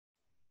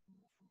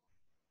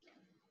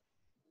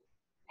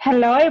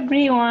Hello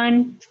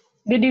everyone,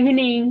 good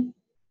evening.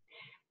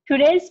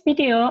 Today's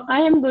video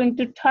I am going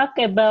to talk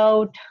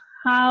about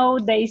how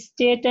the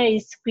Stata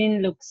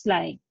screen looks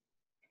like.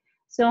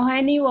 So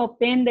when you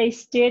open the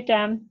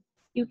Stata,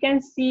 you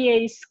can see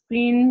a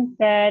screen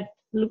that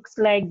looks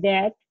like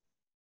that.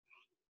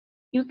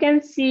 You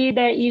can see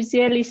the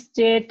usual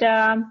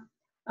Stata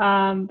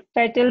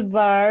title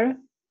bar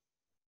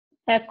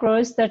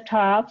across the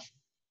top.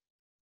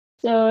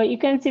 So you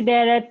can see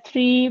there are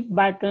 3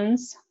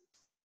 buttons.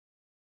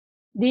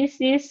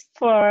 This is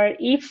for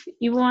if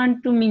you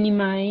want to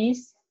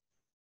minimize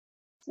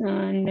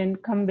and then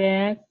come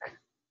back.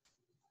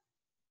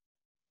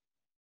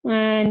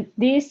 And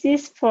this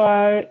is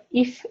for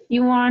if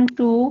you want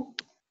to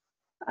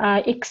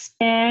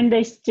expand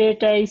the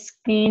Stata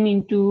screen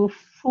into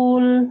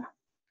full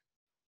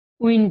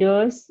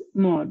Windows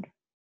mode.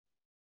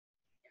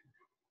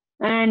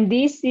 And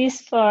this is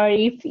for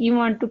if you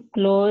want to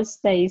close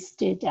the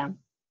Stata.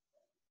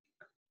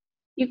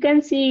 You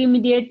can see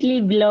immediately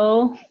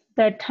below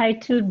the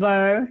title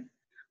bar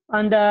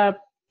on the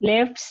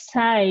left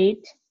side,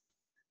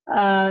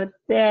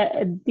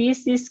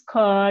 this is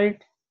called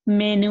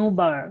menu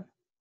bar.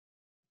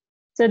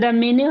 So the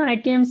menu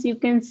items you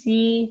can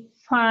see: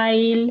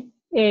 file,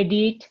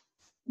 edit,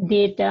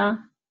 data,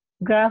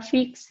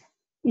 graphics,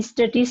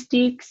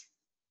 statistics,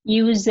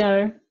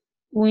 user,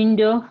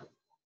 window,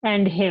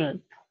 and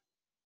help.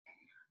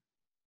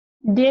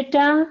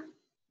 Data,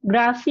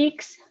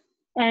 graphics,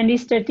 and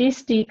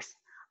statistics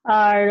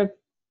are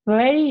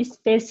very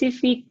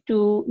specific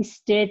to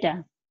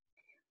Stata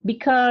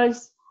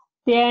because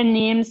their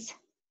names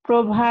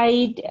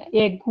provide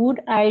a good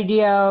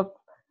idea of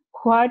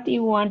what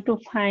you want to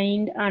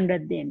find under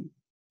them.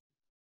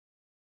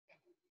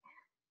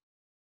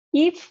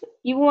 If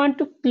you want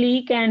to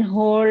click and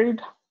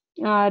hold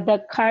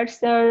the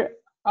cursor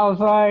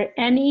over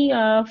any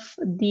of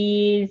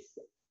these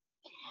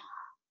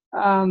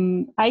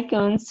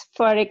icons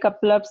for a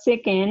couple of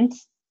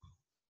seconds,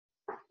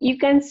 you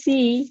can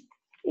see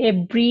a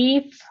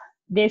brief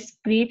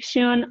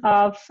description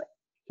of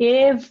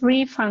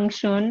every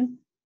function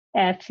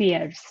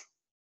appears.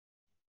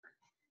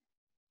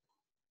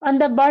 On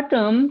the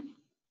bottom,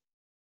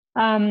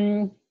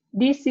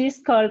 this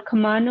is called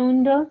command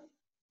window.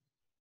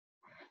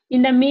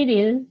 In the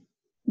middle,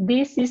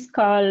 this is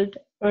called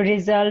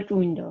result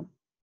window.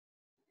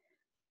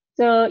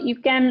 So you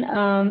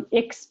can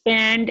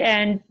expand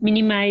and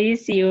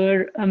minimize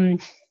your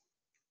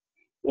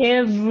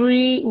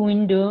every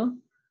window.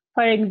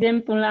 For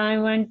example, I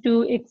want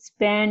to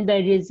expand the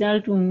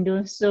result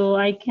window, so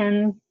I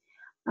can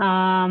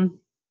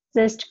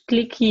just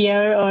click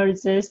here or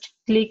just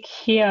click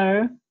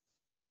here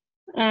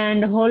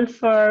and hold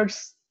for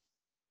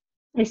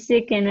a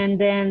second and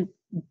then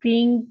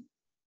bring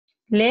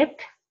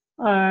left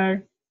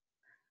or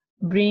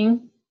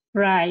bring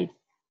right.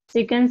 So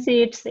you can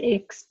see it's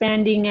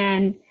expanding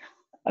and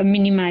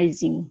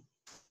minimizing.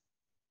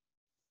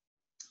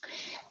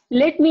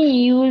 Let me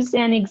use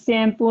an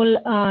example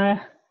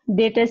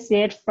data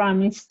set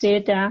from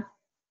Stata.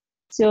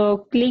 So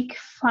click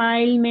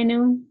File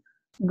menu,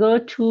 go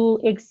to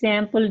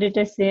Example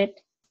Dataset,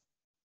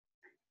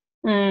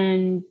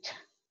 and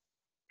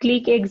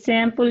click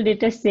Example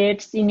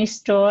Datasets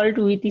installed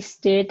with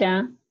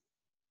Stata.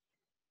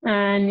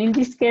 And in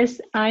this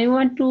case, I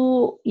want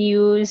to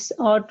use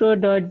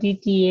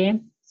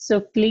auto.dta.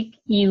 So click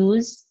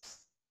Use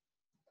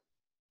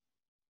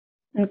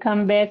and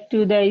come back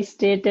to the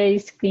Stata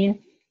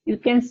screen. You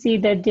can see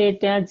the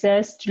data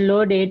just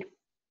loaded.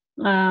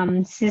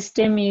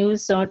 System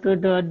use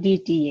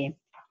auto.dta.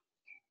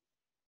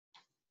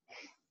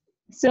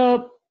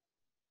 So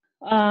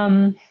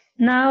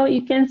now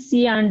you can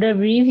see under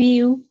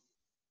review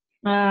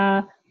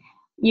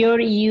your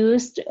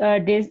used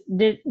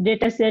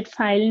dataset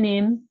file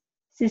name,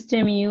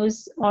 system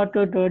use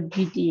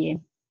auto.dta.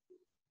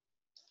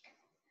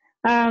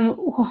 And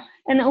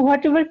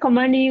whatever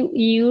command you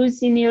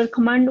use in your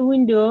command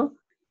window,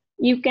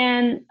 you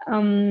can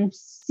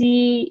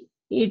see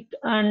it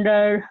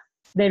under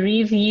the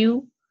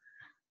review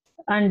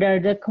under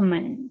the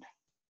command.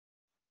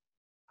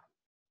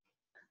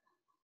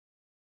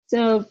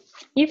 So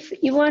if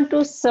you want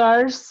to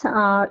search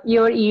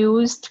your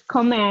used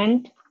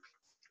command,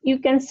 you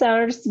can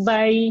search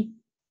by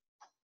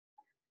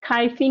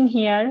typing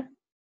here,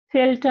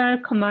 filter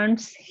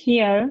commands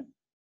here.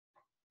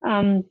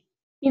 In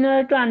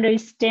order to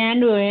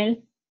understand well,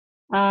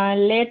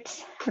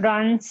 let's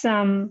run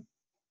some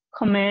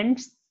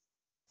commands.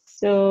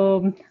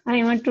 So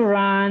I want to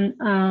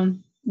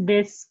run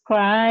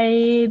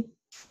describe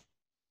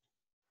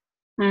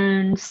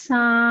and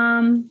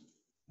sum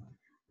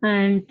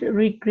and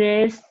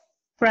regress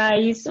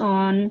price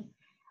on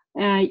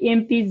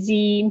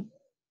MPG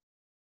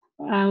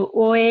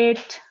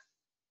 08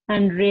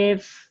 and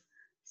ref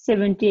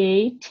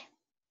 78.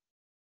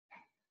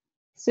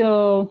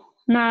 So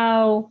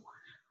now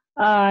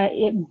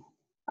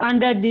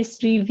under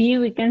this review,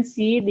 we can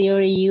see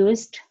their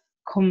used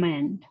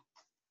command.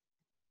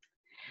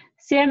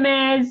 Same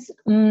as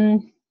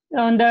on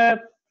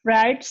the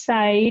right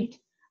side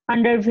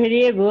under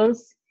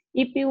variables,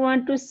 if you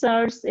want to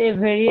search a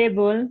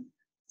variable,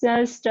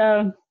 just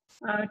type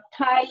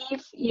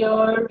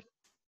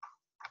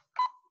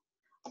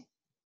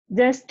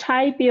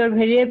your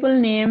variable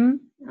name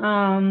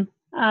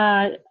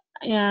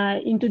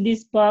into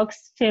this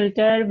box,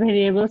 filter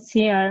variables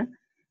here.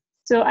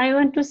 So I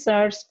want to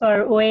search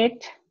for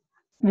weight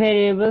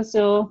variable,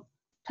 so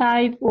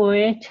type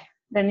weight,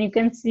 then you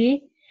can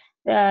see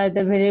the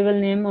variable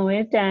name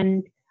weight,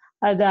 and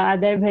the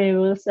other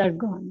variables are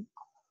gone.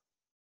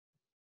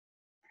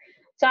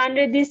 So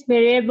under this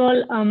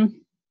variables,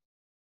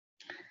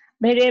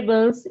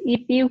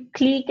 if you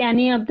click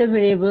any of the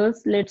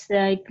variables, let's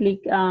say I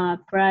click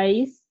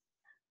price,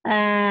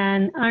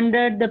 and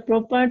under the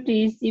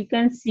properties you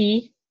can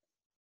see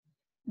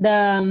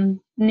the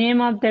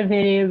name of the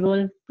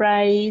variable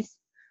price,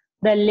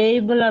 the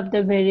label of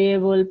the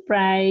variable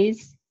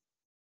price,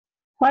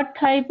 what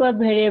type of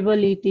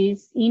variable it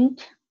is,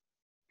 int,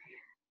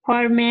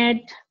 format,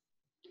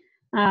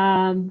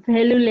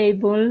 value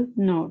label,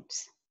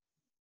 notes.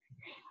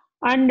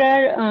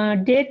 Under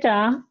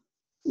data,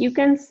 you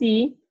can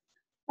see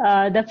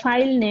the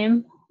file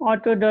name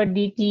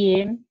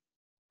auto.dta,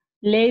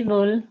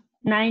 label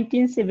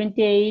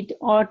 1978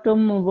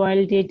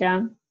 automobile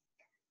data,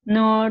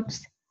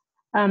 notes,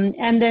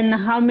 and then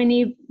how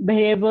many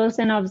variables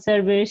and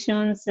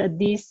observations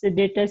this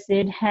data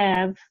set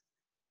have.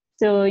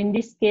 So in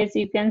this case,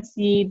 you can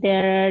see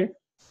there are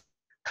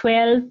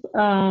 12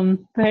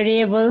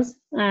 variables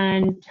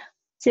and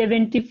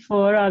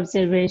 74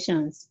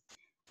 observations.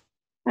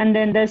 And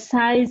then the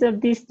size of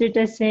this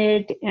data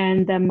set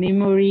and the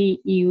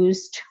memory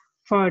used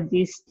for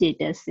this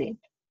data set.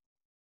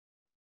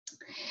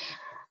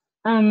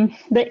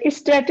 The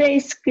Stata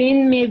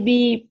screen may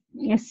be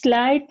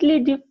slightly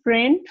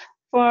different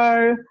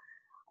for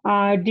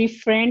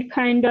different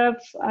kind of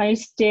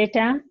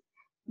Stata,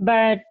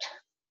 but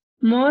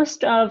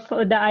most of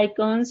the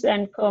icons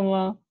and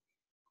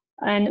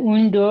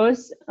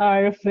windows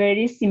are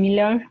very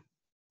similar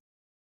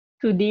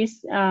to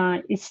this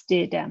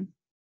Stata.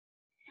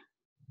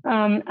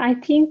 I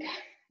think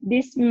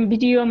this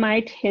video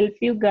might help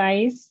you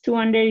guys to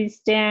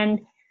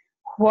understand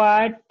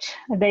what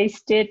the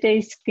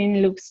Stata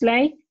screen looks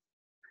like.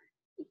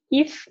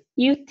 If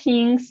you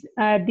think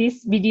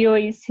this video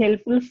is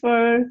helpful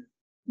for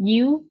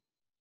you,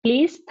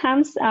 please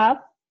thumbs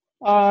up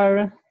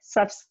or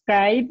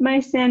subscribe my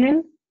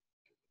channel.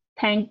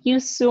 Thank you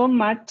so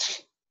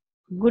much.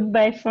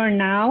 Goodbye for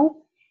now.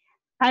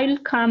 I will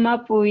come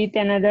up with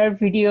another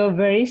video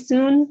very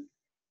soon.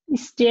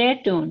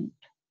 Stay tuned.